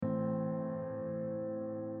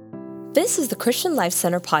This is the Christian Life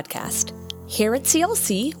Center podcast. Here at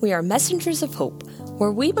CLC, we are messengers of hope,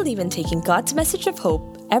 where we believe in taking God's message of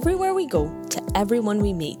hope everywhere we go to everyone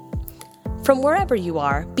we meet. From wherever you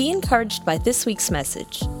are, be encouraged by this week's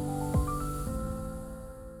message.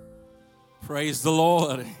 Praise the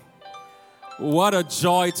Lord. What a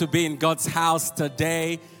joy to be in God's house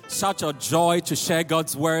today. Such a joy to share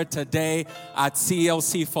God's word today at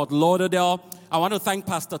CLC Fort Lauderdale. I want to thank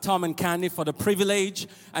Pastor Tom and Candy for the privilege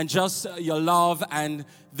and just your love and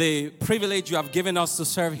the privilege you have given us to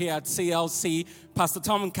serve here at CLC. Pastor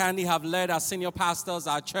Tom and Candy have led our senior pastors,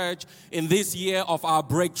 our church, in this year of our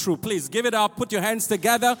breakthrough. Please give it up. Put your hands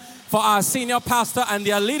together for our senior pastor and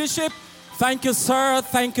their leadership. Thank you, sir.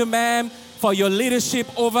 Thank you, ma'am, for your leadership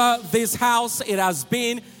over this house. It has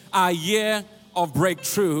been a year of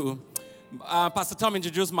breakthrough. Pastor Tom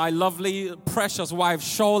introduced my lovely, precious wife,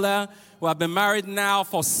 Shola. We have been married now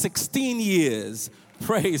for 16 years.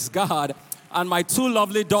 Praise God. And my two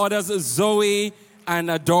lovely daughters, Zoe and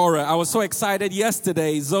Adora. I was so excited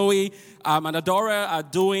yesterday. Zoe and Adora are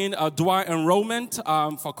doing a dual enrollment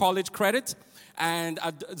for college credit. And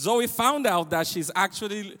Zoe found out that she's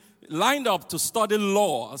actually lined up to study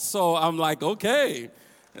law. So I'm like, okay,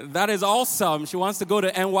 that is awesome. She wants to go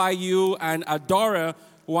to NYU, and Adora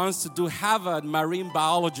wants to do Harvard marine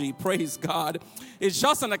biology. Praise God. It's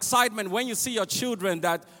just an excitement when you see your children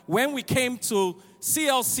that when we came to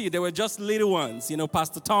CLC, they were just little ones. You know,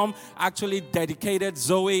 Pastor Tom actually dedicated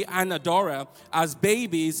Zoe and Adora as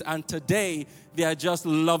babies, and today they are just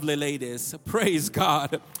lovely ladies. Praise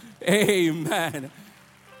God. Amen.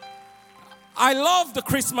 I love the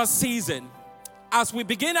Christmas season. As we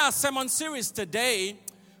begin our sermon series today,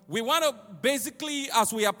 we want to basically,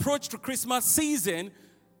 as we approach the Christmas season,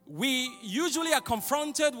 we usually are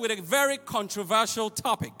confronted with a very controversial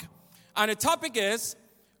topic. And the topic is,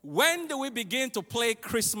 when do we begin to play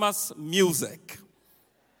Christmas music?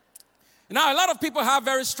 Now, a lot of people have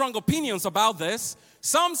very strong opinions about this.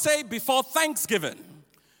 Some say before Thanksgiving.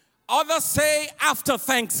 Others say after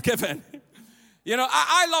Thanksgiving. You know,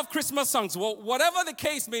 I love Christmas songs. Well, whatever the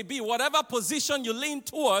case may be, whatever position you lean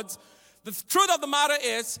towards, the truth of the matter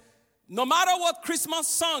is, no matter what Christmas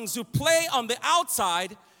songs you play on the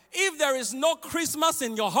outside, if there is no Christmas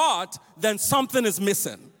in your heart, then something is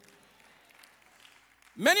missing.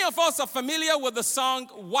 Many of us are familiar with the song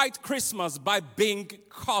White Christmas by Bing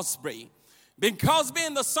Crosby. Bing Crosby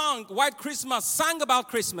in the song White Christmas sang about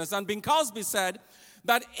Christmas, and Bing Crosby said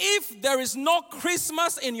that if there is no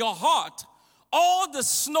Christmas in your heart, all the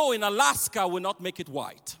snow in Alaska will not make it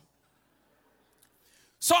white.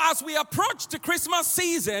 So as we approach the Christmas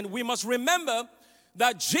season, we must remember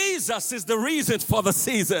that Jesus is the reason for the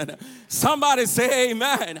season. Somebody say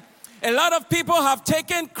amen. A lot of people have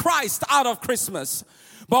taken Christ out of Christmas.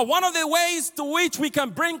 But one of the ways to which we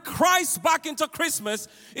can bring Christ back into Christmas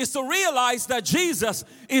is to realize that Jesus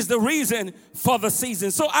is the reason for the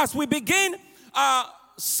season. So as we begin our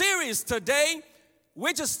series today,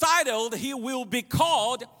 which is titled, He Will Be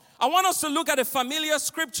Called, I want us to look at a familiar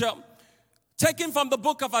scripture taken from the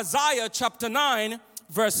book of Isaiah chapter 9,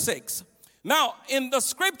 verse 6. Now, in the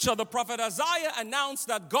scripture, the prophet Isaiah announced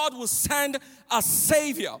that God will send a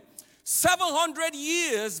Savior 700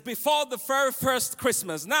 years before the very first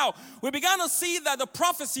Christmas. Now, we began to see that the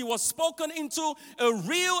prophecy was spoken into a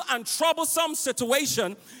real and troublesome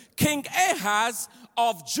situation. King Ahaz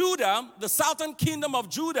of Judah, the southern kingdom of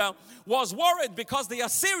Judah, was worried because the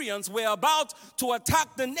Assyrians were about to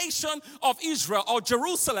attack the nation of Israel or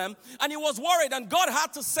Jerusalem, and he was worried, and God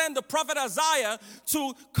had to send the prophet Isaiah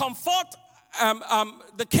to comfort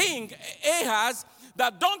the king Ahaz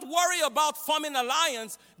that don't worry about forming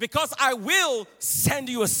alliance because I will send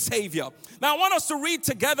you a savior. Now I want us to read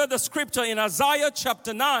together the scripture in Isaiah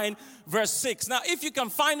chapter 9 verse 6. Now if you can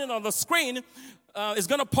find it on the screen, it's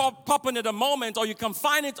going to pop in a moment, or you can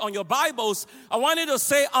find it on your Bibles. I want you to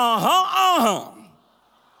say I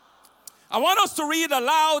want us to read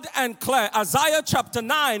aloud and clear. Isaiah chapter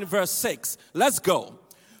 9 verse 6. Let's go.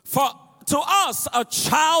 For to us a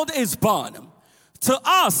child is born, to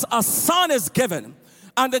us a son is given,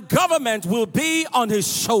 and the government will be on his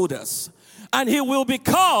shoulders. And he will be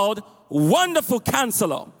called Wonderful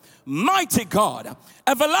Counselor, Mighty God,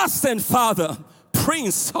 Everlasting Father,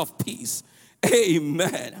 Prince of Peace.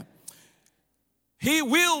 Amen. He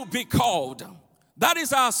will be called. That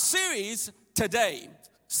is our series today,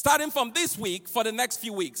 starting from this week for the next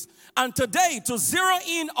few weeks. And today, to zero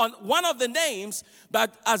in on one of the names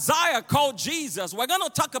that Isaiah called Jesus, we're going to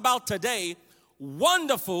talk about today,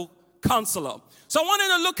 Wonderful Counselor. So I want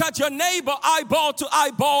you to look at your neighbor eyeball to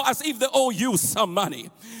eyeball as if they owe you some money.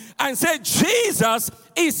 And say, Jesus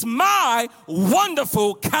is my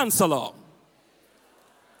wonderful counselor.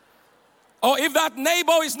 Or if that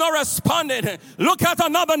neighbor is not responding, look at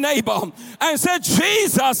another neighbor and say,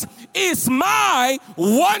 Jesus is my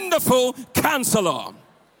wonderful counselor.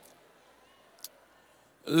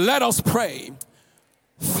 Let us pray.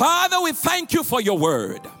 Father, we thank you for your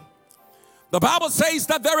word. The Bible says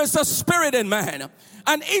that there is a spirit in man,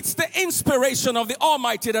 and it's the inspiration of the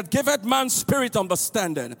Almighty that giveth man spirit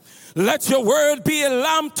understanding. Let your word be a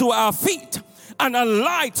lamp to our feet and a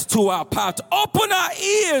light to our path. Open our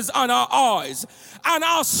ears and our eyes and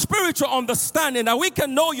our spiritual understanding that we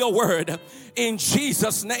can know your word. In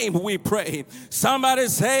Jesus' name we pray. Somebody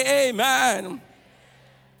say amen.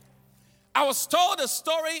 I was told a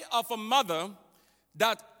story of a mother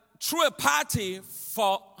that threw a party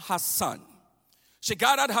for her son. She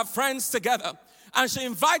gathered her friends together and she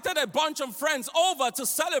invited a bunch of friends over to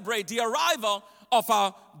celebrate the arrival of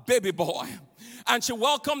her baby boy. And she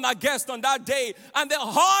welcomed our guest on that day, and they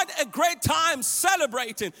had a great time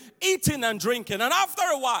celebrating, eating and drinking. And after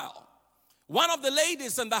a while, one of the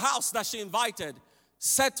ladies in the house that she invited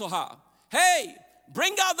said to her, hey,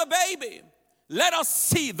 bring out the baby. Let us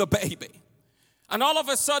see the baby. And all of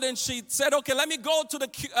a sudden she said, okay, let me go to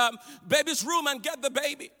the baby's room and get the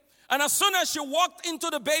baby. And as soon as she walked into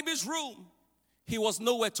the baby's room, he was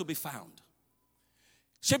nowhere to be found.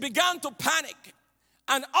 She began to panic.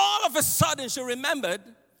 And all of a sudden she remembered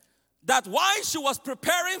that while she was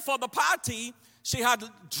preparing for the party, she had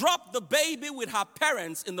dropped the baby with her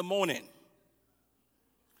parents in the morning.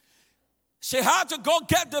 She had to go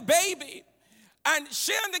get the baby. And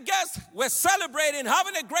she and the guests were celebrating,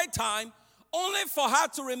 having a great time, only for her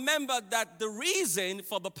to remember that the reason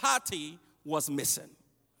for the party was missing.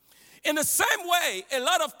 In the same way, a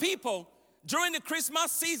lot of people during the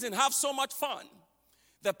Christmas season have so much fun.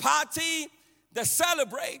 The party, they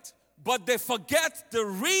celebrate, but they forget the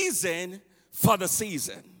reason for the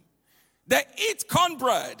season. They eat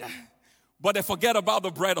cornbread, but they forget about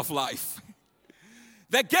the bread of life.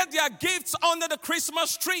 They get their gifts under the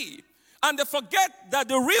Christmas tree, and they forget that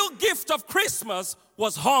the real gift of Christmas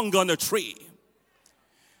was hung on a tree.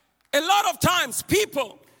 A lot of times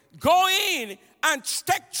people go in and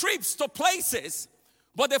take trips to places,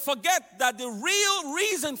 but they forget that the real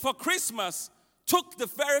reason for Christmas took the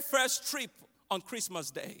very first trip on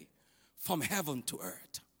Christmas Day from heaven to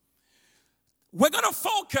earth. We're going to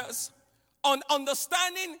focus on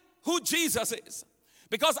understanding who Jesus is,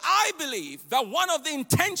 because I believe that one of the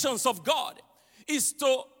intentions of God is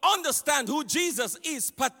to understand who Jesus is,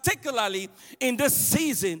 particularly in this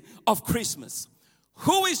season of Christmas.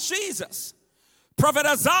 Who is Jesus? Prophet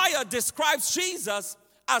Isaiah describes Jesus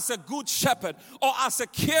as a good shepherd or as a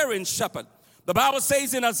caring shepherd. The Bible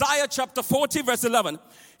says in Isaiah chapter 40 verse 11,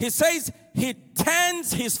 he says he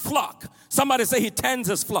tends his flock. Somebody say he tends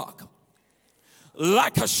his flock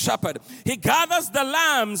like a shepherd. He gathers the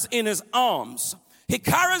lambs in his arms. He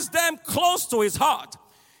carries them close to his heart.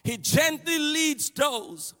 He gently leads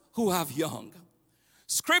those who have young.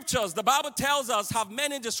 Scriptures, the Bible tells us, have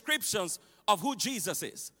many descriptions of who Jesus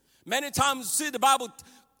is. Many times you see the Bible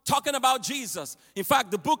talking about Jesus. In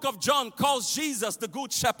fact, the book of John calls Jesus the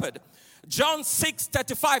good shepherd. John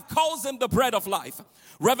 6:35 calls him the bread of life.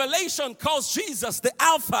 Revelation calls Jesus the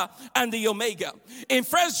Alpha and the Omega. In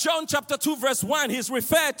 1 John chapter 2 verse 1, he's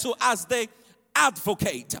referred to as the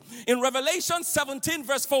advocate. In Revelation 17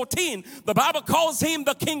 verse 14, the Bible calls him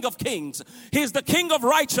the King of Kings. He's the King of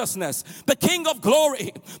righteousness, the King of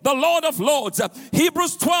glory, the Lord of lords.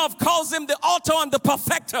 Hebrews 12 calls him the author and the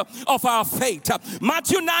perfecter of our faith.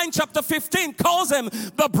 Matthew 9 chapter 15 calls him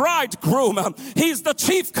the bridegroom. He's the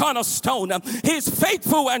chief cornerstone. He's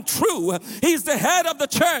faithful and true. He's the head of the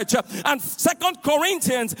church. And 2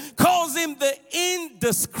 Corinthians calls him the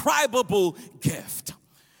indescribable gift.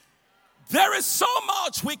 There is so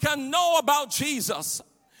much we can know about Jesus.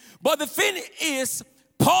 But the thing is,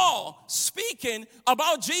 Paul, speaking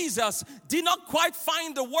about Jesus, did not quite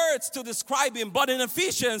find the words to describe him. But in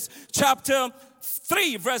Ephesians chapter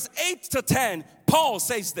 3, verse 8 to 10, Paul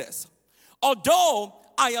says this: although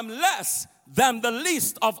I am less than the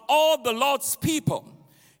least of all the Lord's people,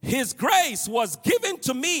 his grace was given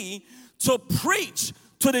to me to preach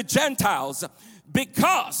to the Gentiles,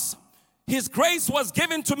 because his grace was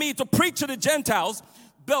given to me to preach to the Gentiles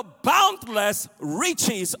the boundless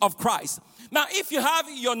riches of Christ. Now, if you have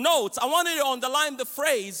your notes, I want you to underline the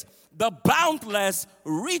phrase, the boundless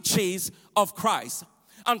riches of Christ.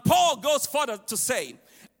 And Paul goes further to say,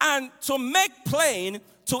 and to make plain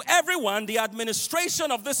to everyone the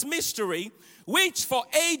administration of this mystery, which for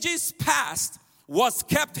ages past was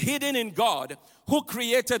kept hidden in God, who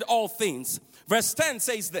created all things. Verse 10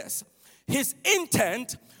 says this: His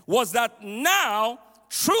intent was that now,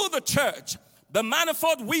 through the church, the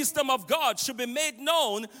manifold wisdom of God should be made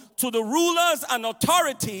known to the rulers and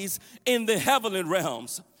authorities in the heavenly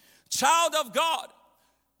realms. Child of God,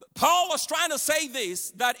 Paul was trying to say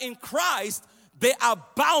this, that in Christ there are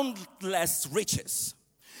boundless riches.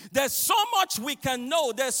 There's so much we can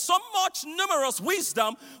know. There's so much numerous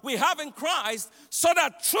wisdom we have in Christ, so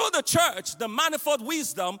that through the church, the manifold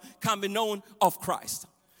wisdom can be known of Christ.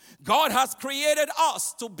 God has created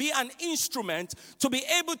us to be an instrument to be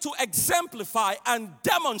able to exemplify and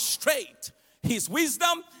demonstrate His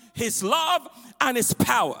wisdom, His love, and His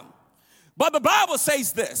power. But the Bible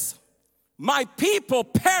says this: my people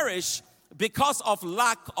perish because of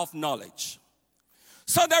lack of knowledge.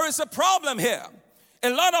 So there is a problem here.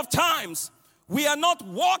 A lot of times, we are not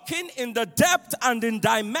walking in the depth and in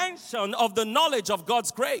dimension of the knowledge of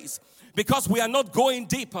God's grace because we are not going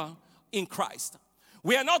deeper in Christ.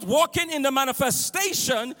 We are not walking in the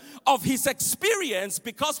manifestation of His experience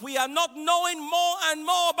because we are not knowing more and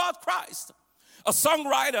more about Christ. A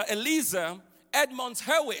songwriter, Eliza Edmonds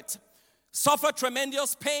Hewitt, suffered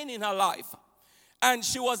tremendous pain in her life, and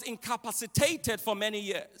she was incapacitated for many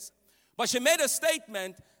years. But she made a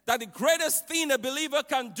statement that the greatest thing a believer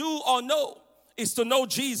can do or know is to know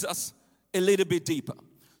Jesus a little bit deeper.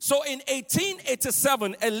 So in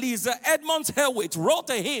 1887, Eliza Edmonds Hewitt wrote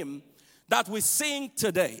a hymn that we sing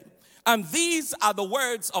today. And these are the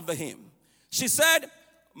words of the hymn. She said,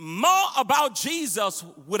 more about Jesus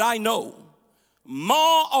would I know,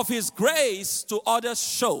 more of His grace to others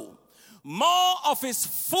show, more of His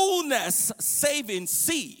fullness saving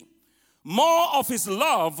see, more of His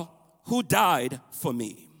love who died for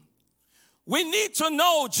me. We need to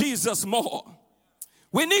know Jesus more.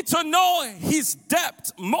 We need to know His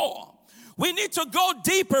depth more. We need to go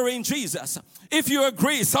deeper in Jesus. If you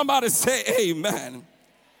agree, somebody say amen.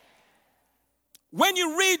 When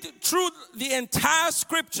you read through the entire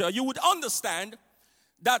scripture, you would understand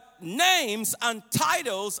that names and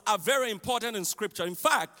titles are very important in scripture. In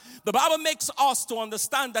fact, the Bible makes us to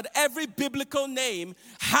understand that every biblical name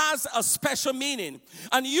has a special meaning.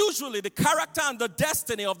 And usually the character and the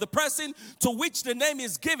destiny of the person to which the name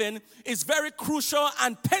is given is very crucial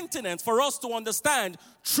and pertinent for us to understand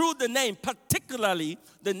through the name, particularly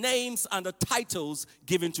the names and the titles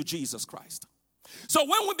given to Jesus Christ. So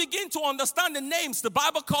when we begin to understand the names the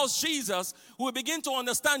Bible calls Jesus, we begin to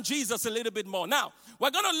understand Jesus a little bit more. Now,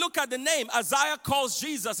 we're going to look at the name Isaiah calls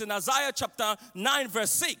Jesus in Isaiah chapter 9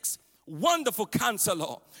 verse 6. Wonderful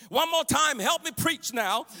Counselor. One more time, help me preach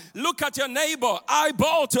now. Look at your neighbor,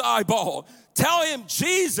 eyeball to eyeball. Tell him,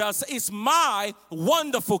 Jesus is my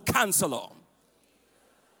wonderful Counselor.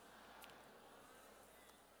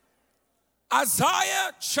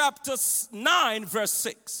 Isaiah chapter 9 verse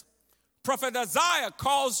 6. Prophet Isaiah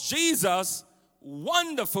calls Jesus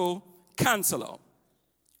Wonderful Counselor.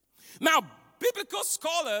 Now, biblical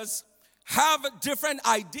scholars have different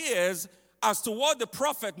ideas as to what the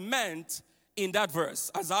prophet meant in that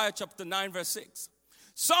verse, Isaiah chapter 9, verse 6.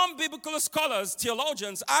 Some biblical scholars,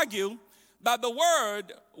 theologians, argue that the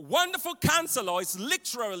word Wonderful Counselor is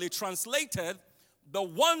literally translated the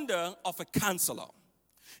wonder of a counselor.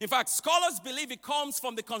 In fact, scholars believe it comes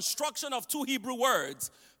from the construction of two Hebrew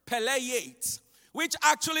words, Peleyet, which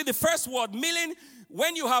actually the first word, meaning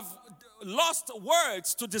when you have lost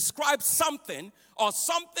words to describe something, or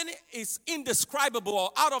something is indescribable or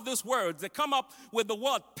out of this word, they come up with the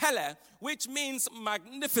word Pele, which means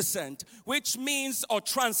magnificent, which means, or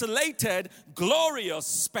translated, glorious,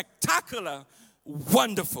 spectacular,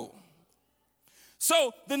 wonderful.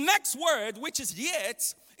 So the next word, which is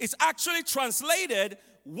yet, is actually translated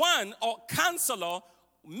one, or counselor,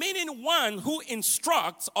 meaning one who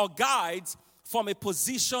instructs or guides from a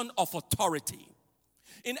position of authority.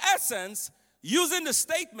 In essence, using the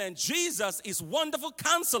statement, Jesus is wonderful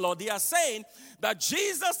counselor, they are saying that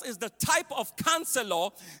Jesus is the type of counselor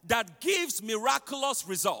that gives miraculous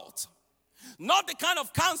results. Not the kind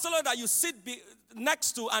of counselor that you sit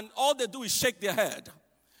next to and all they do is shake their head.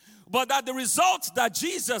 But that the results that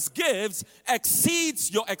Jesus gives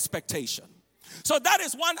exceeds your expectation. So that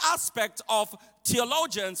is one aspect of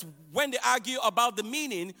theologians when they argue about the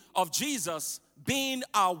meaning of Jesus being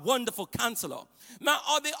our wonderful counselor. Now,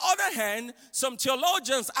 on the other hand, some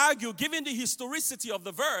theologians argue, given the historicity of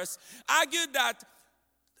the verse, argue that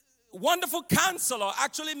wonderful counselor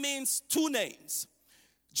actually means two names.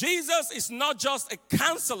 Jesus is not just a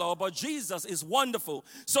counselor, but Jesus is wonderful.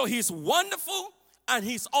 So he's wonderful and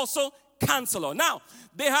he's also counselor. Now,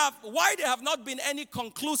 why there have not been any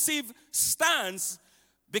conclusive stance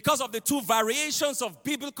because of the two variations of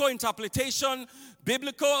biblical interpretation,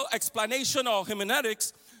 biblical explanation or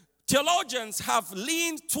hermeneutics. theologians have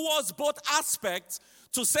leaned towards both aspects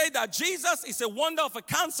to say that Jesus is a wonder of a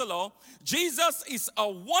counselor. Jesus is a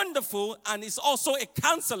wonderful and is also a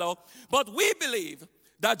counselor. But we believe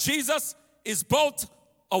that Jesus is both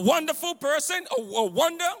a wonderful person, a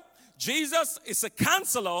wonder. Jesus is a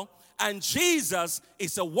counselor, and Jesus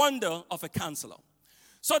is a wonder of a counselor.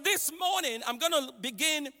 So this morning, I'm going to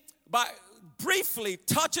begin by briefly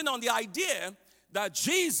touching on the idea that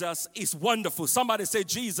Jesus is wonderful. Somebody say,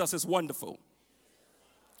 Jesus is wonderful.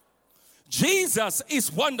 Jesus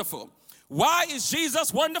is wonderful. Why is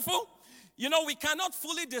Jesus wonderful? You know, we cannot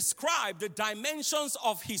fully describe the dimensions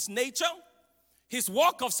of his nature, his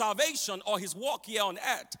work of salvation, or his work here on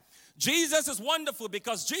earth. Jesus is wonderful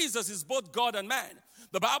because Jesus is both God and man.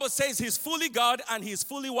 The Bible says he's fully God and he's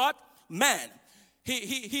fully what? Man.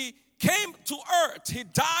 He came to earth. He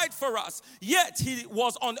died for us. Yet he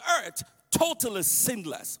was on earth totally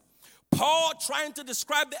sinless. Paul, trying to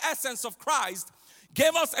describe the essence of Christ,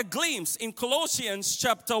 gave us a glimpse in Colossians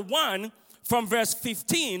chapter 1 from verse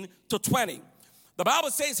 15 to 20. The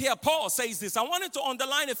Bible says here, Paul says this. I wanted to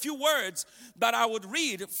underline a few words that I would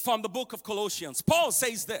read from the book of Colossians. Paul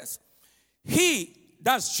says this. He,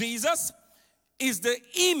 that's Jesus, is the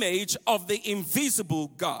image of the invisible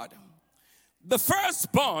God, the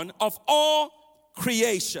firstborn of all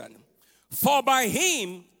creation. For by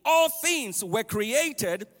him all things were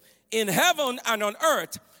created in heaven and on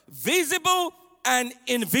earth, visible and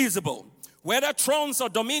invisible. Whether thrones or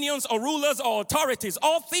dominions or rulers or authorities,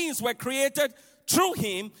 all things were created through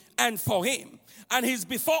him and for him. And he's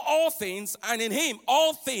before all things, and in him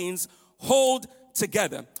all things hold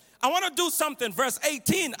together. I want to do something. Verse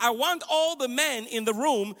 18. I want all the men in the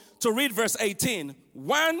room to read verse 18.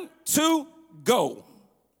 1, 2, go.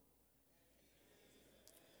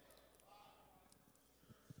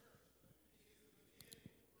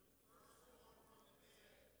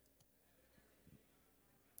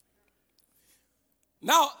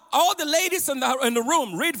 Now, all the ladies in the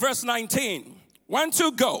room, read verse 19. 1,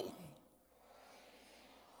 2, go.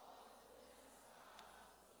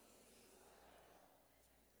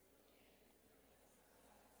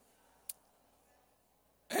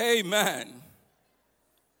 Amen.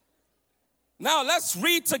 Now, let's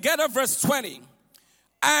read together verse 20.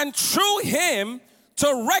 And through him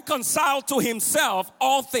to reconcile to himself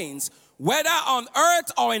all things, whether on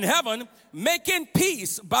earth or in heaven, making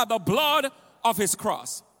peace by the blood of his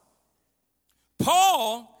cross.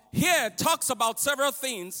 Paul here talks about several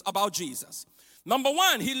things about Jesus. Number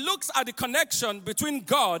one, he looks at the connection between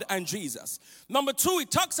God and Jesus. Number two, he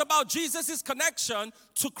talks about Jesus' connection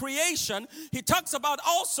to creation. He talks about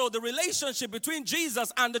also the relationship between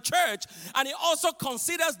Jesus and the church. And he also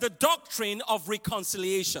considers the doctrine of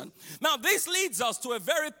reconciliation. Now, this leads us to a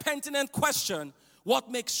very pertinent question.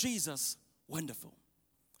 What makes Jesus wonderful?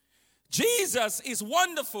 Jesus is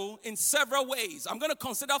wonderful in several ways. I'm going to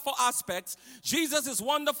consider 4 aspects. Jesus is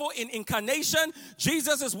wonderful in incarnation.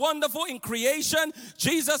 Jesus is wonderful in creation.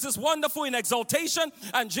 Jesus is wonderful in exaltation.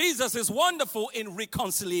 And Jesus is wonderful in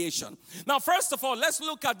reconciliation. Now, first of all, let's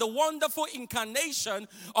look at the wonderful incarnation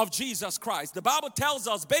of Jesus Christ. The Bible tells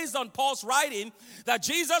us, based on Paul's writing, that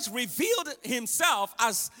Jesus revealed himself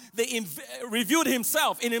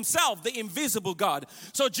in himself, the invisible God.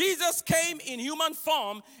 So Jesus came in human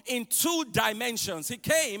form in 2 dimensions. He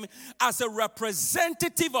came as a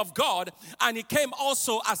representative of God, and he came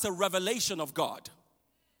also as a revelation of God.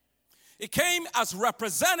 He came as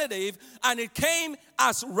representative, and it came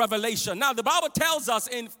as revelation. Now, the Bible tells us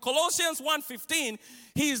in Colossians 1:15,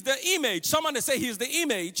 he is the image. Someone say he is the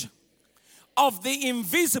image of the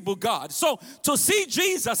invisible God. So, to see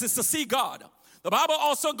Jesus is to see God. The Bible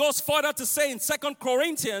also goes further to say in 2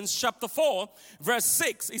 Corinthians chapter 4, verse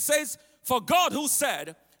 6, it says, for God who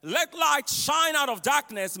said, let light shine out of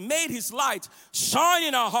darkness, made his light shine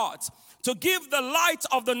in our hearts to give the light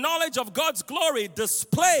of the knowledge of God's glory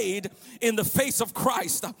displayed in the face of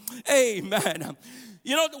Christ. Amen.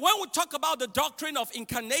 You know, when we talk about the doctrine of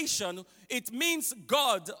incarnation, it means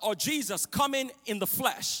God or Jesus coming in the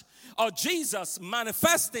flesh, or Jesus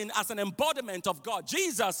manifesting as an embodiment of God.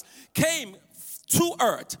 Jesus came to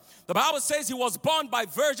earth. The Bible says he was born by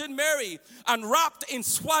Virgin Mary and wrapped in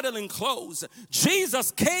swaddling clothes.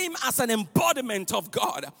 Jesus came as an embodiment of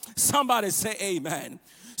God. Somebody say amen.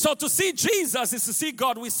 So to see Jesus is to see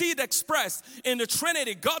God. We see it expressed in the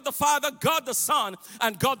Trinity, God the Father, God the Son,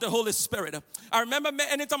 and God the Holy Spirit. I remember,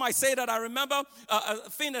 anytime I say that, I remember a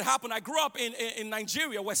thing that happened. I grew up in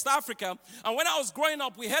Nigeria, West Africa, and when I was growing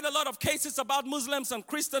up, we had a lot of cases about Muslims and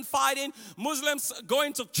Christians fighting, Muslims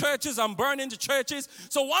going to churches and burning the churches.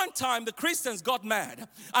 So one time, the Christians got mad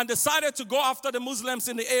and decided to go after the Muslims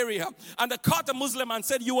in the area, and they caught a Muslim and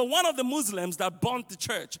said, "You were one of the Muslims that burnt the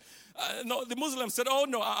church." No, the Muslim said, "Oh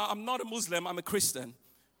no, I'm not a Muslim, I'm a Christian."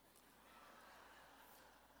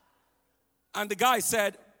 And the guy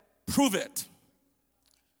said, "Prove it.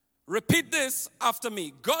 Repeat this after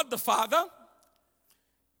me. God the Father,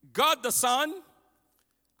 God the Son,"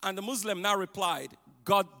 and the Muslim now replied,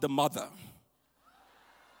 "God the Mother."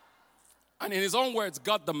 And in his own words,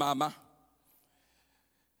 "God the Mama."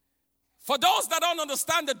 For those that don't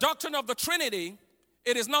understand the doctrine of the Trinity,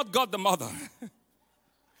 it is not God the Mother.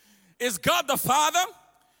 It's God the Father,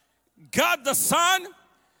 God the Son,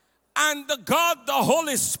 and God the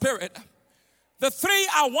Holy Spirit. The three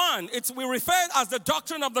are one. We refer as the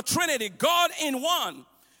doctrine of the Trinity, God in one.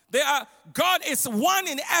 God is one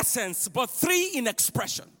in essence, but three in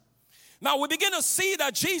expression. Now we begin to see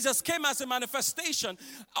that Jesus came as a manifestation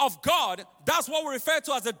of God. That's what we refer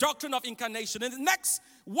to as the doctrine of incarnation. And the next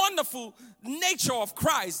wonderful nature of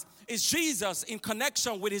Christ is Jesus in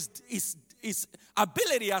connection with his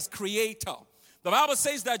ability as creator. The Bible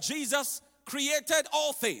says that Jesus created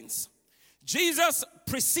all things. Jesus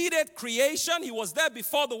preceded creation. He was there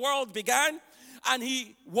before the world began, and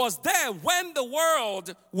he was there when the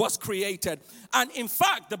world was created. And in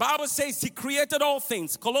fact, the Bible says he created all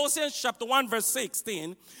things. Colossians chapter 1 verse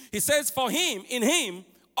 16, he says, "For him, in him,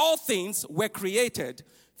 all things were created,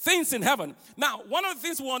 things in heaven." Now, one of the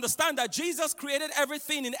things we understand that Jesus created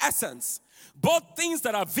everything in essence, both things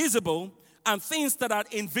that are visible and things that are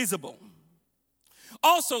invisible.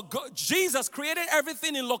 Also, Jesus created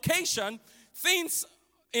everything in location, things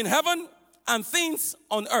in heaven and things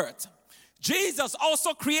on earth. Jesus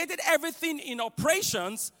also created everything in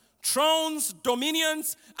operations, thrones,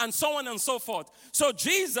 dominions, and so on and so forth. So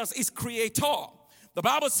Jesus is creator. The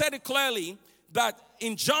Bible said it clearly that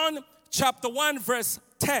in John chapter 1 verse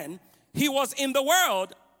 10, he was in the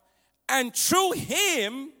world, and through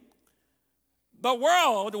him, the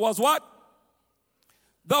world was what?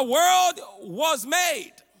 The world was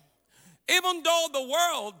made. Even though the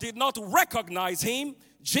world did not recognize him,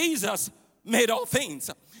 Jesus made all things.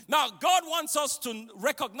 Now, God wants us to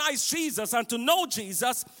recognize Jesus and to know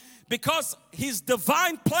Jesus because his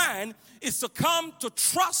divine plan is to come to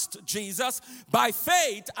trust Jesus by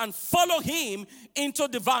faith and follow him into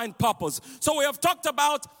divine purpose. So we have talked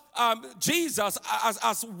about Jesus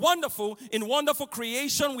as wonderful in wonderful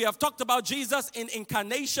creation. We have talked about Jesus in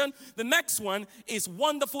incarnation. The next one is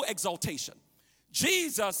wonderful exaltation.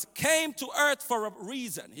 Jesus came to earth for a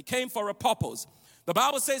reason. He came for a purpose. The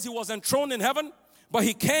Bible says he was enthroned in heaven, but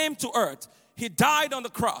he came to earth. He died on the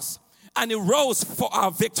cross and he rose for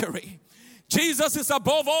our victory. Jesus is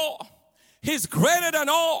above all. He's greater than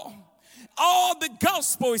all. All the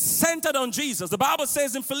gospel is centered on Jesus. The Bible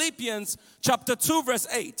says in Philippians chapter 2 verse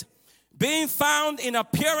 8, being found in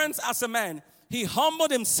appearance as a man, he humbled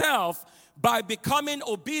himself by becoming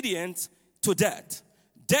obedient to death.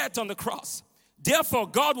 Death on the cross. Therefore,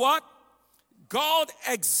 God what? God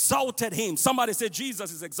exalted him. Somebody say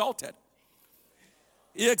Jesus is exalted.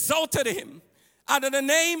 He exalted him. And in the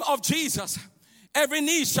name of Jesus, every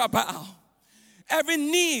knee shall bow. Every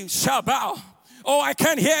knee shall bow. Oh, I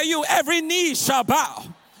can't hear you. Every knee shall bow.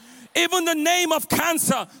 Even the name of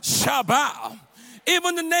cancer shall bow.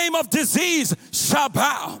 Even the name of disease shall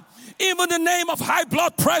bow. Even the name of high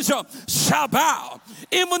blood pressure shall bow.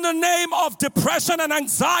 Even the name of depression and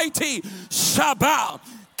anxiety shall bow.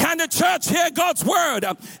 Can the church hear God's word?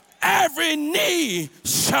 Every knee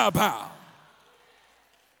shall bow.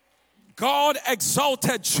 God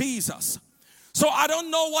exalted Jesus. So I don't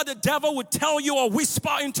know what the devil would tell you or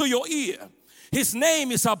whisper into your ear. His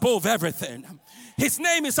name is above everything. His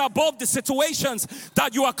name is above the situations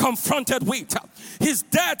that you are confronted with. His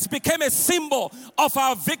death became a symbol of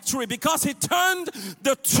our victory because he turned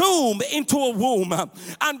the tomb into a womb.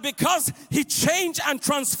 And because he changed and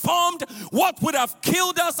transformed what would have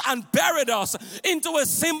killed us and buried us into a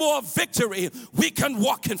symbol of victory, we can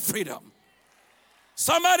walk in freedom.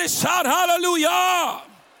 Somebody shout hallelujah.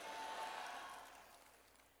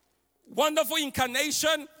 Wonderful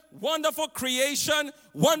incarnation, wonderful creation,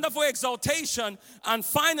 wonderful exaltation, and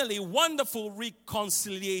finally, wonderful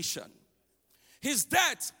reconciliation. His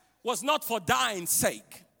death was not for dying's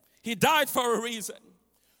sake. He died for a reason.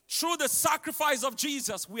 Through the sacrifice of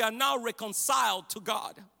Jesus, we are now reconciled to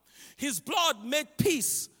God. His blood made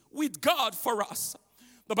peace with God for us.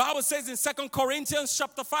 The Bible says in 2 Corinthians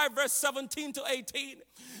chapter 5 verse 17 to 18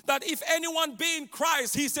 that if anyone be in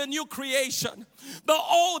Christ, he's a new creation. The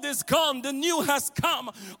old is gone, the new has come.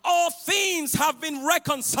 All things have been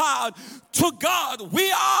reconciled to God. We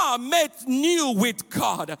are made new with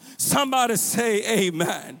God. Somebody say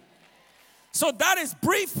amen. So that is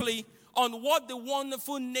briefly on what the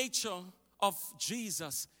wonderful nature of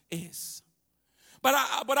Jesus is. But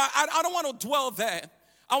I don't want to dwell there.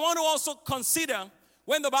 I want to also consider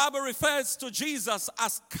when the Bible refers to Jesus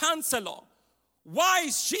as counselor. Why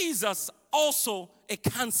is Jesus also a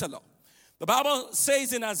counselor? The Bible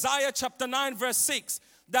says in Isaiah chapter 9 verse 6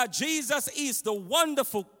 that Jesus is the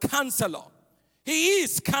wonderful counselor. He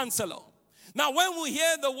is counselor. Now when we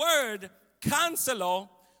hear the word counselor,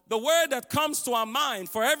 the word that comes to our mind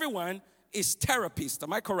for everyone is therapist.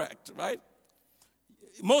 Am I correct, right?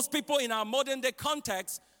 Most people in our modern day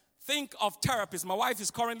context think of therapists. My wife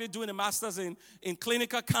is currently doing a master's in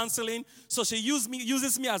clinical counseling, so she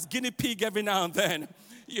uses me as guinea pig every now and then,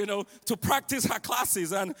 to practice her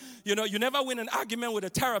classes. And, you never win an argument with a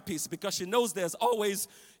therapist because she knows there's always,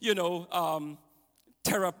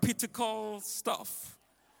 therapeutical stuff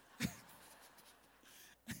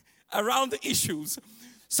around the issues.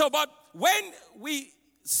 So, but when we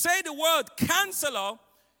say the word counselor,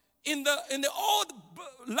 in the old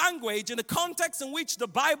language, in the context in which the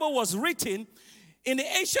Bible was written, in the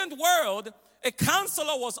ancient world, a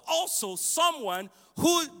counselor was also someone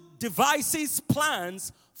who devises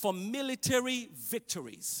plans for military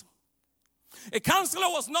victories. A counselor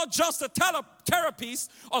was not just a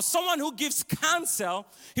therapist or someone who gives counsel.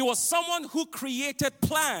 He was someone who created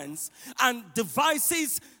plans and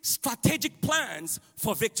devises strategic plans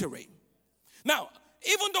for victory. Now,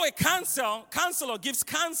 even though a counselor gives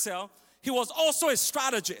counsel, he was also a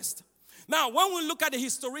strategist. Now, when we look at the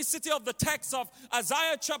historicity of the text of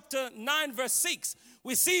Isaiah chapter 9 verse 6,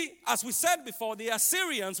 we see, as we said before, the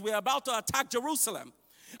Assyrians were about to attack Jerusalem.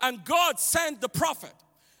 And God sent the prophet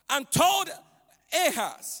and told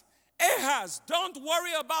Ahaz, don't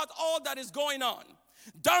worry about all that is going on.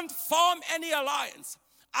 Don't form any alliance.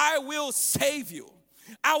 I will save you.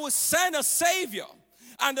 I will send a savior.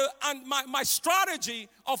 And my strategy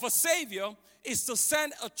of a savior is to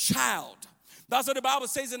send a child. That's what the Bible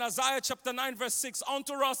says in Isaiah chapter 9 verse 6.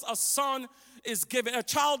 Unto us a son is given, a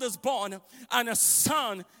child is born, and a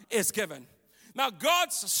son is given. Now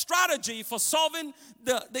God's strategy for solving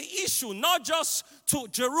the issue, not just to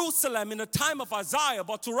Jerusalem in the time of Isaiah,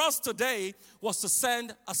 but to us today, was to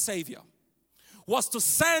send a savior, was to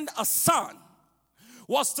send a son,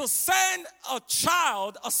 was to send a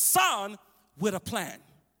child, a son with a plan.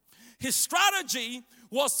 His strategy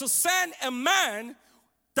was to send a man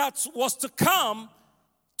that was to come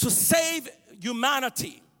to save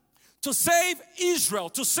humanity, to save Israel,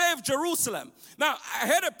 to save Jerusalem. Now, I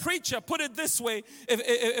heard a preacher put it this way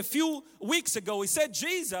a few weeks ago. He said,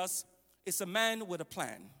 Jesus is a man with a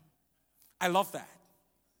plan. I love that.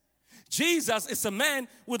 Jesus is a man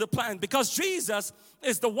with a plan because Jesus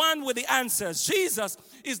is the one with the answers. Jesus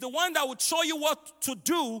is the one that would show you what to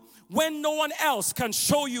do when no one else can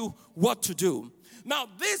show you what to do. Now,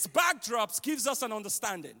 this backdrop gives us an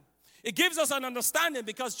understanding. It gives us an understanding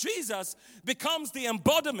because Jesus becomes the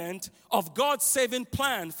embodiment of God's saving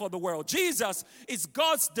plan for the world. Jesus is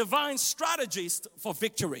God's divine strategist for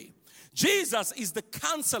victory. Jesus is the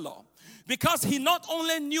counselor because he not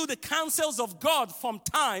only knew the counsels of God from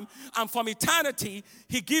time and from eternity,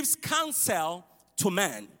 he gives counsel to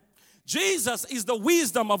man. Jesus is the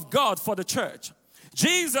wisdom of God for the church.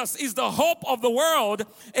 Jesus is the hope of the world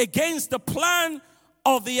against the plan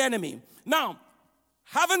of the enemy. Now,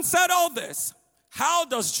 having said all this, how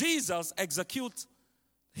does Jesus execute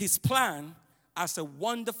his plan as a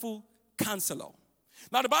wonderful counselor?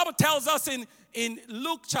 Now, the Bible tells us in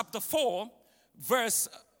Luke chapter 4, verse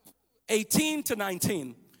 18 to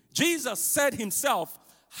 19, Jesus said himself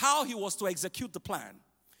how he was to execute the plan.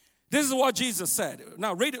 This is what Jesus said.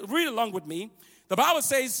 Now, read along with me. The Bible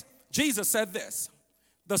says, Jesus said this,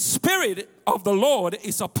 "The Spirit of the Lord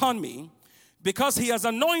is upon me, because he has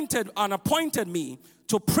anointed and appointed me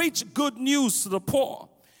to preach good news to the poor.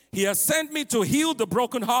 He has sent me to heal the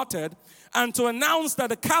brokenhearted and to announce that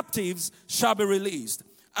the captives shall be released,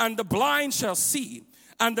 and the blind shall see,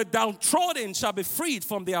 and the downtrodden shall be freed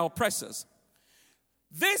from their oppressors."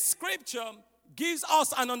 This scripture gives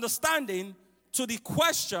us an understanding to the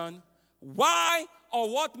question, why or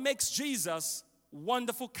what makes Jesus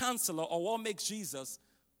wonderful counselor, or what makes Jesus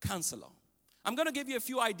counselor? I'm going to give you a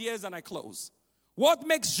few ideas and I close. What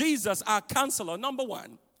makes Jesus our counselor? Number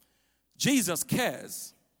one, Jesus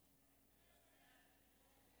cares.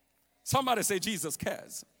 Somebody say Jesus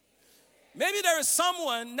cares. Maybe there is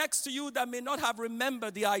someone next to you that may not have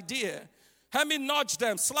remembered the idea. Help me nudge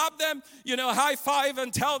them, slap them, high five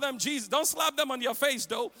and tell them Jesus. Don't slap them on your face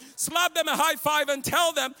though. Slap them a high five and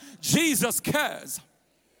tell them Jesus cares.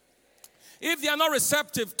 If they are not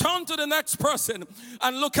receptive, turn to the next person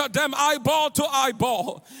and look at them eyeball to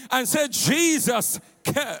eyeball and say, Jesus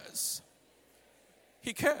cares.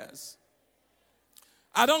 He cares.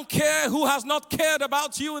 I don't care who has not cared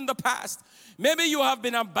about you in the past. Maybe you have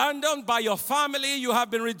been abandoned by your family. You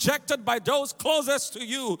have been rejected by those closest to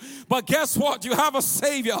you. But guess what? You have a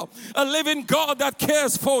Savior, a living God that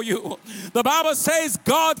cares for you. The Bible says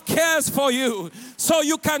God cares for you. So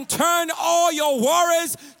you can turn all your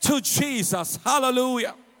worries to Jesus.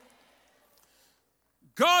 Hallelujah.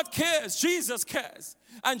 God cares. Jesus cares.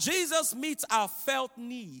 And Jesus meets our felt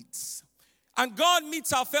needs. And God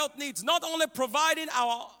meets our felt needs, not only providing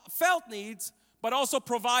our felt needs, but also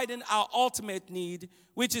providing our ultimate need,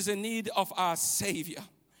 which is a need of our Savior.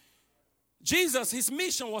 Jesus, his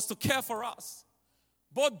mission was to care for us,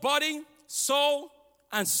 both body, soul,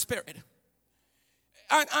 and spirit.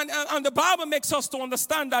 And the Bible makes us to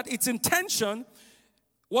understand that its intention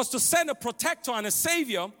was to send a protector and a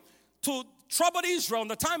Savior to trouble Israel in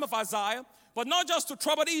the time of Isaiah, but not just to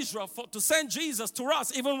trouble Israel, to send Jesus to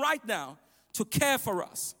us, even right now, to care for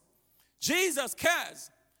us. Jesus cares.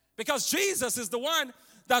 Because Jesus is the one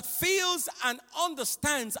that feels and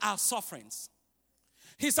understands our sufferings.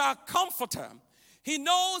 He's our comforter. He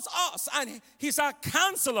knows us and he's our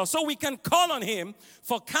counselor. So we can call on him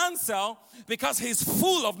for counsel because he's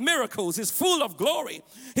full of miracles. He's full of glory.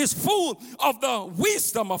 He's full of the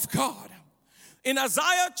wisdom of God. In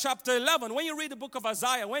Isaiah chapter 11, when you read the book of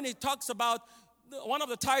Isaiah, when he talks about one of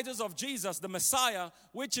the titles of Jesus, the Messiah,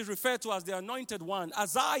 which is referred to as the Anointed One,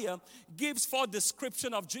 Isaiah gives 4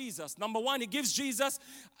 description of Jesus. Number 1, he gives Jesus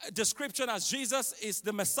a description as Jesus is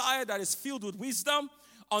the Messiah that is filled with wisdom,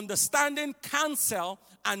 understanding, counsel,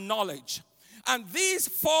 and knowledge. And these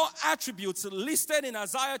 4 attributes listed in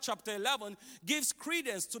Isaiah chapter 11 gives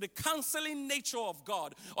credence to the counseling nature of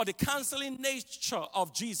God or the counseling nature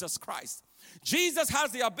of Jesus Christ. Jesus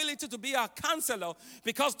has the ability to be our counselor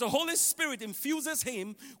because the Holy Spirit infuses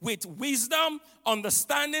him with wisdom,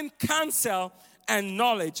 understanding, counsel, and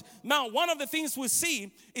knowledge. Now, one of the things we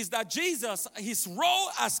see is that Jesus, his role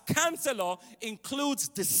as counselor includes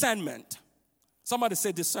discernment. Somebody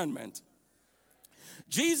say discernment.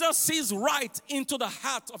 Jesus sees right into the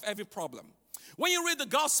heart of every problem. When you read the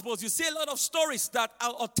Gospels, you see a lot of stories that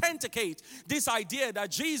authenticate this idea that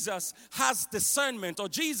Jesus has discernment or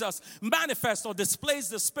Jesus manifests or displays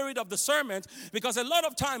the spirit of discernment, because a lot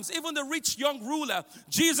of times, even the rich young ruler,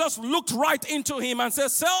 Jesus looked right into him and said,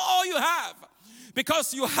 sell all you have.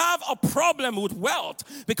 Because you have a problem with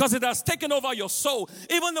wealth, because it has taken over your soul.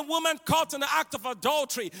 Even the woman caught in the act of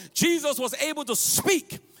adultery, Jesus was able to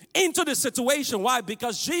speak into the situation. Why?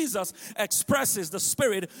 Because Jesus expresses the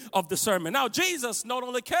spirit of discernment. Now, Jesus not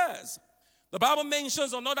only cares. The Bible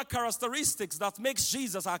mentions another characteristics that makes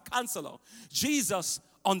Jesus our counselor. Jesus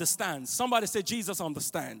understands. Somebody say Jesus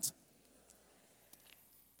understands.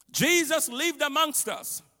 Jesus lived amongst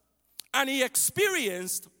us and he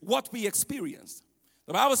experienced what we experienced.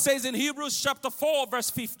 The Bible says in Hebrews chapter 4 verse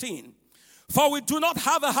 15, for we do not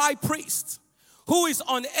have a high priest who is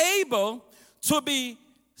unable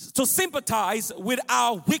to sympathize with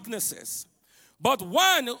our weaknesses, but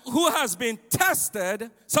one who has been tested,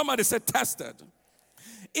 somebody said tested,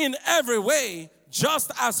 in every way,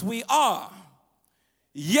 just as we are,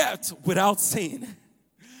 yet without sin.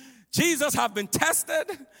 Jesus has been tested,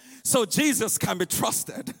 so Jesus can be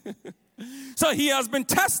trusted. So he has been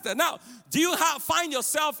tested. Now, do you find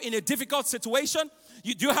yourself in a difficult situation?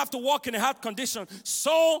 Do you have to walk in a hard condition?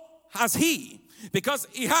 So has he. Because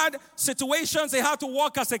he had situations, he had to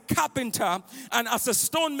work as a carpenter and as a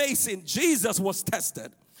stonemason. Jesus was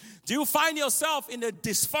tested. Do you find yourself in a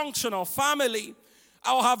dysfunctional family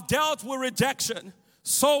or have dealt with rejection?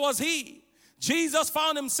 So was he. Jesus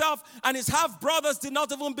found himself and his half-brothers did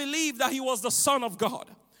not even believe that he was the Son of God.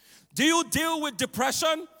 Do you deal with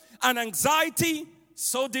depression and anxiety?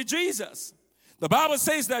 So did Jesus. The Bible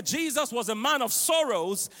says that Jesus was a man of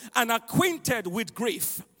sorrows and acquainted with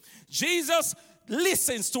grief. Jesus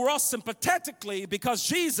listens to us sympathetically because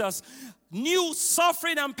Jesus knew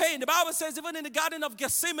suffering and pain. The Bible says even in the Garden of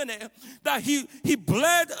Gethsemane that he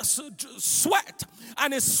bled sweat,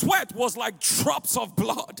 and his sweat was like drops of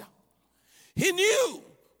blood. He knew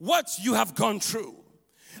what you have gone through.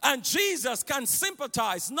 And Jesus can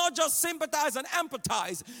sympathize, not just sympathize and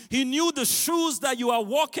empathize. He knew the shoes that you are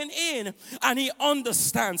walking in and he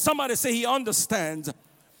understands. Somebody say he understands.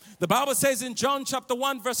 The Bible says in John chapter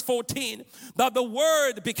 1 verse 14 that the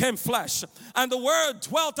Word became flesh and the Word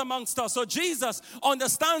dwelt amongst us. So Jesus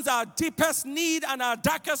understands our deepest need and our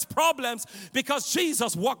darkest problems because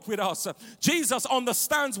Jesus walked with us. Jesus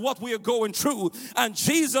understands what we are going through and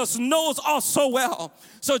Jesus knows us so well.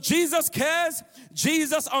 So Jesus cares,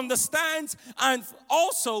 Jesus understands, and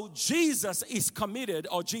also Jesus is committed,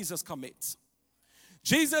 or Jesus commits.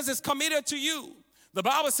 Jesus is committed to you. The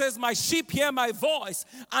Bible says, my sheep hear my voice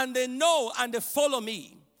and they know and they follow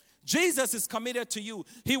me. Jesus is committed to you.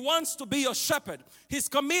 He wants to be your shepherd. He's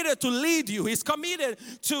committed to lead you. He's committed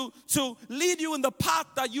to lead you in the path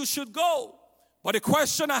that you should go. But the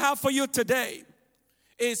question I have for you today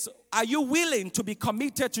is, are you willing to be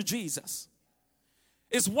committed to Jesus?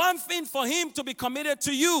 It's one thing for him to be committed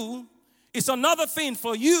to you. It's another thing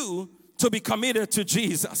for you to be committed to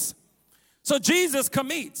Jesus. So Jesus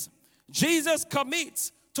commits. Jesus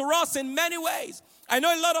commits to us in many ways. I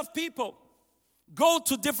know a lot of people go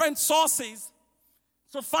to different sources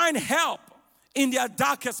to find help in their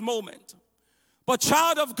darkest moment. But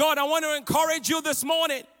child of God, I want to encourage you this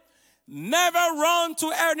morning. Never run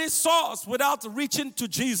to any source without reaching to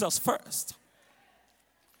Jesus first.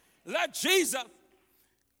 Let Jesus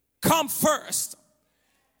come first.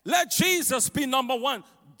 Let Jesus be number one.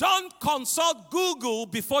 Don't consult Google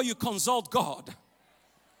before you consult God.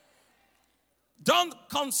 Don't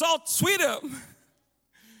consult Twitter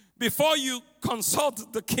before you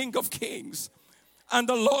consult the King of Kings and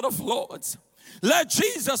the Lord of Lords. Let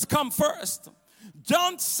Jesus come first.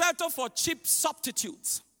 Don't settle for cheap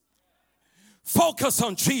substitutes. Focus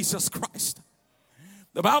on Jesus Christ.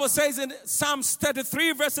 The Bible says in Psalms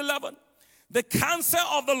 33 verse 11, the counsel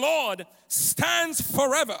of the Lord stands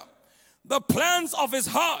forever, the plans of his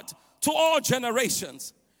heart to all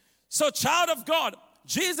generations. So child of God,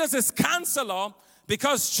 Jesus is counselor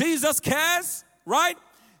because Jesus cares, right?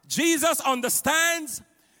 Jesus understands,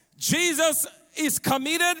 Jesus is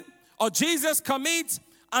committed, or Jesus commits,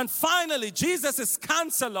 and finally Jesus is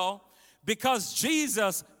counselor because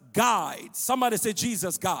Jesus guides. Somebody say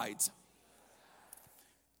Jesus guides.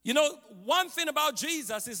 You know, one thing about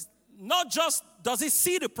Jesus is not just does he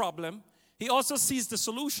see the problem, he also sees the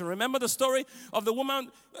solution. Remember the story of the woman,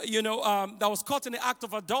 that was caught in the act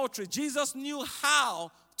of adultery. Jesus knew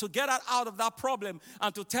how to get her out of that problem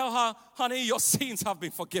and to tell her, honey, your sins have been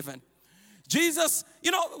forgiven. Jesus,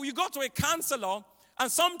 you go to a counselor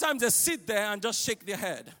and sometimes they sit there and just shake their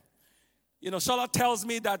head. Charlotte tells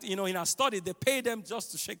me that, in our study, they pay them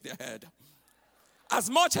just to shake their head. As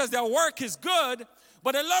much as their work is good,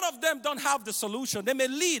 but a lot of them don't have the solution. They may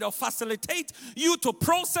lead or facilitate you to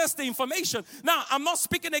process the information. Now, I'm not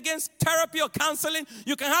speaking against therapy or counseling.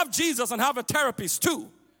 You can have Jesus and have a therapist too.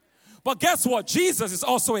 But guess what? Jesus is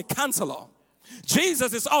also a counselor.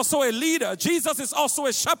 Jesus is also a leader. Jesus is also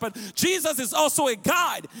a shepherd. Jesus is also a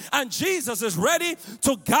guide. And Jesus is ready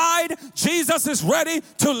to guide. Jesus is ready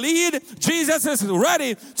to lead. Jesus is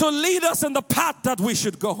ready to lead us in the path that we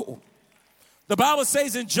should go. The Bible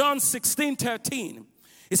says in John 16:13,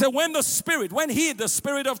 it said, when the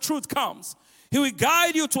Spirit of truth comes, he will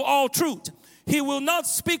guide you to all truth. He will not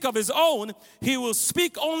speak of his own. He will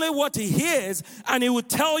speak only what he hears, and he will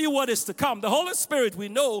tell you what is to come. The Holy Spirit, we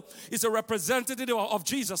know, is a representative of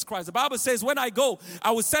Jesus Christ. The Bible says, when I go,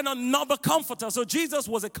 I will send another comforter. So Jesus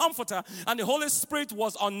was a comforter, and the Holy Spirit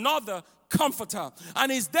was another comforter, and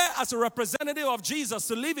he's there as a representative of Jesus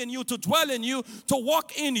to live in you, to dwell in you, to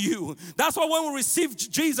walk in you. That's why when we receive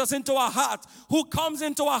Jesus into our heart, who comes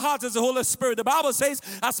into our heart is the Holy Spirit. The Bible says,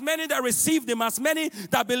 as many that received him, as many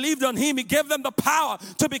that believed on him, he gave them the power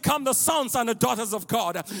to become the sons and the daughters of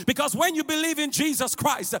God. Because when you believe in Jesus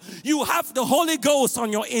Christ, you have the Holy Ghost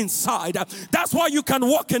on your inside. That's why you can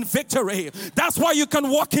walk in victory. That's why you can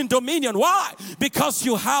walk in dominion. Why? Because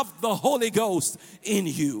you have the Holy Ghost in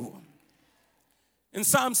you. In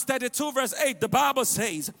Psalms 32 verse 8, the Bible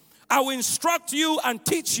says, I will instruct you and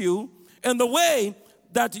teach you in the way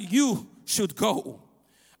that you should go.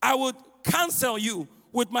 I would counsel you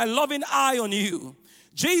with my loving eye on you.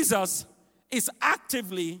 Jesus is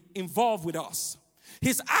actively involved with us.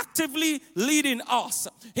 He's actively leading us.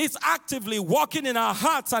 He's actively walking in our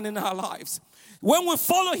hearts and in our lives. When we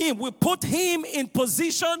follow him, we put him in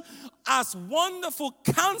position as wonderful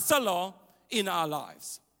counselor in our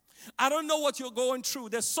lives. I don't know what you're going through.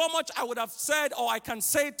 There's so much I would have said or I can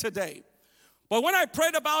say today. But when I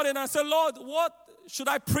prayed about it, I said, Lord, what should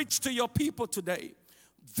I preach to your people today?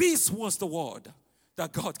 This was the word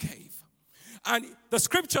that God gave. And the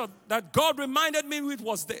scripture that God reminded me with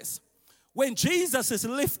was this. When Jesus is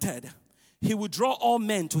lifted, he will draw all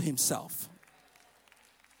men to himself.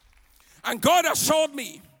 And God has showed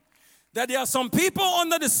me that there are some people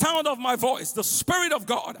under the sound of my voice. The Spirit of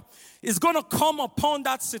God is going to come upon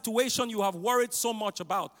that situation you have worried so much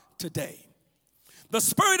about today. The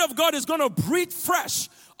Spirit of God is going to breathe fresh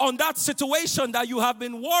on that situation that you have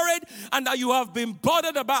been worried and that you have been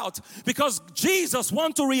bothered about, because Jesus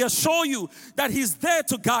wants to reassure you that He's there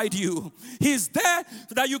to guide you. He's there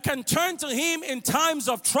that you can turn to Him in times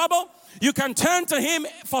of trouble. You can turn to Him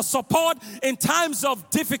for support in times of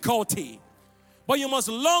difficulty. But you must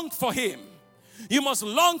long for Him. You must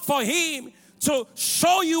long for Him to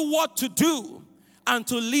show you what to do and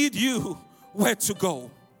to lead you where to go.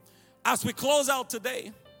 As we close out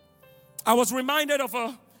today, I was reminded of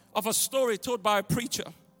a story told by a preacher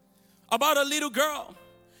about a little girl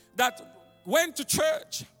that went to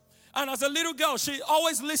church. And as a little girl, she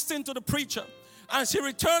always listened to the preacher. And she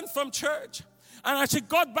returned from church. And as she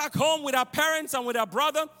got back home with her parents and with her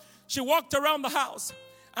brother, she walked around the house.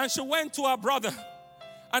 And she went to her brother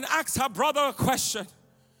and asked her brother a question.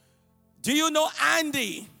 Do you know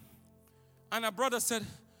Andy? And her brother said,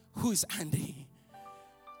 who is Andy?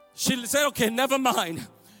 She said, okay, never mind.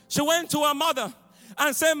 She went to her mother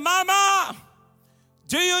and said, Mama,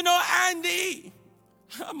 do you know Andy?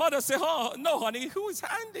 Her mother said, oh, no, honey, who is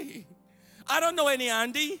Andy? I don't know any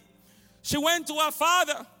Andy. She went to her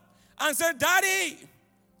father and said, Daddy,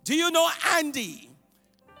 do you know Andy?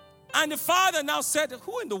 And the father now said,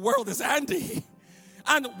 who in the world is Andy?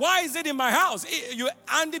 And why is it in my house?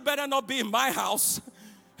 Andy better not be in my house.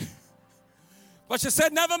 But she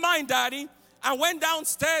said, never mind, Daddy. And went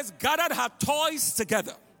downstairs, gathered her toys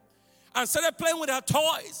together, and started playing with her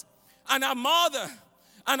toys. And her mother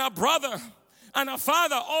and her brother and her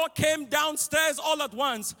father all came downstairs all at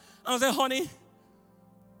once. And I said, honey,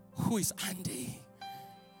 who is Andy?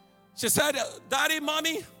 She said, Daddy,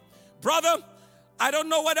 Mommy, brother, I don't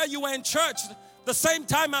know whether you were in church the same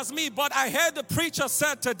time as me, but I heard the preacher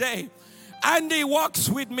said today, Andy walks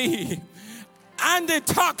with me. Andy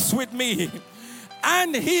talks with me.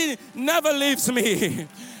 And he never leaves me.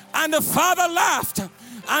 And the father laughed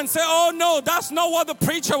and said, oh no, that's not what the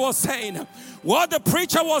preacher was saying. What the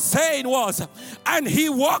preacher was saying was, and he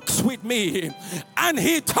walks with me, and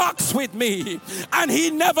he talks with me, and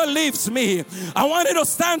he never leaves me. I want you to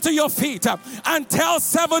stand to your feet and tell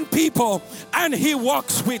 7 people, and he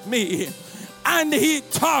walks with me, and he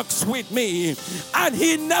talks with me, and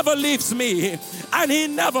he never leaves me, and he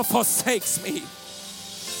never forsakes me.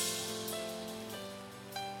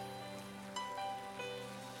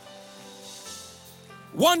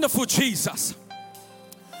 Wonderful Jesus.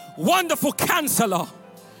 Wonderful Counselor.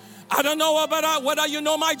 I don't know about whether you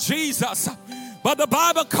know my Jesus, but the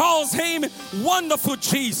Bible calls him Wonderful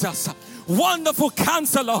Jesus. Wonderful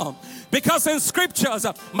Counselor. Because in scriptures,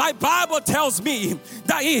 my Bible tells me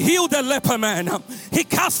that he healed the leper man. He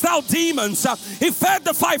cast out demons. He fed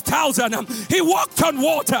the 5,000. He walked on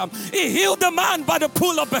water. He healed the man by the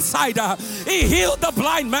pool of Bethesda. He healed the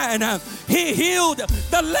blind man. He healed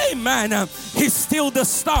the lame man. He stilled the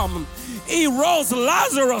storm. He rose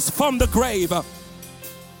Lazarus from the grave.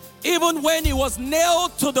 Even when he was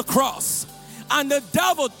nailed to the cross and the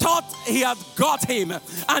devil thought he had got him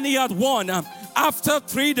and he had won. After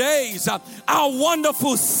 3 days, our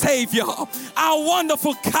wonderful Savior, our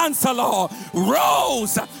wonderful Counselor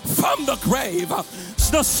rose from the grave.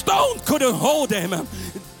 The stone couldn't hold him.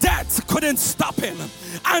 Death couldn't stop him.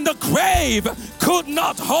 And the grave could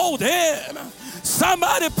not hold him.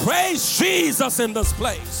 Somebody praise Jesus in this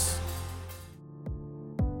place.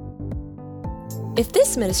 If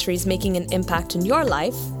this ministry is making an impact in your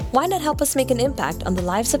life, why not help us make an impact on the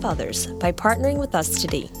lives of others by partnering with us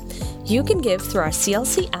today? You can give through our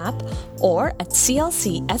CLC app or at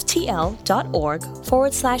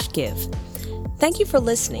clcftl.org/give. Thank you for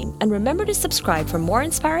listening, and remember to subscribe for more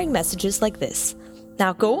inspiring messages like this.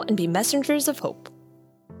 Now go and be messengers of hope.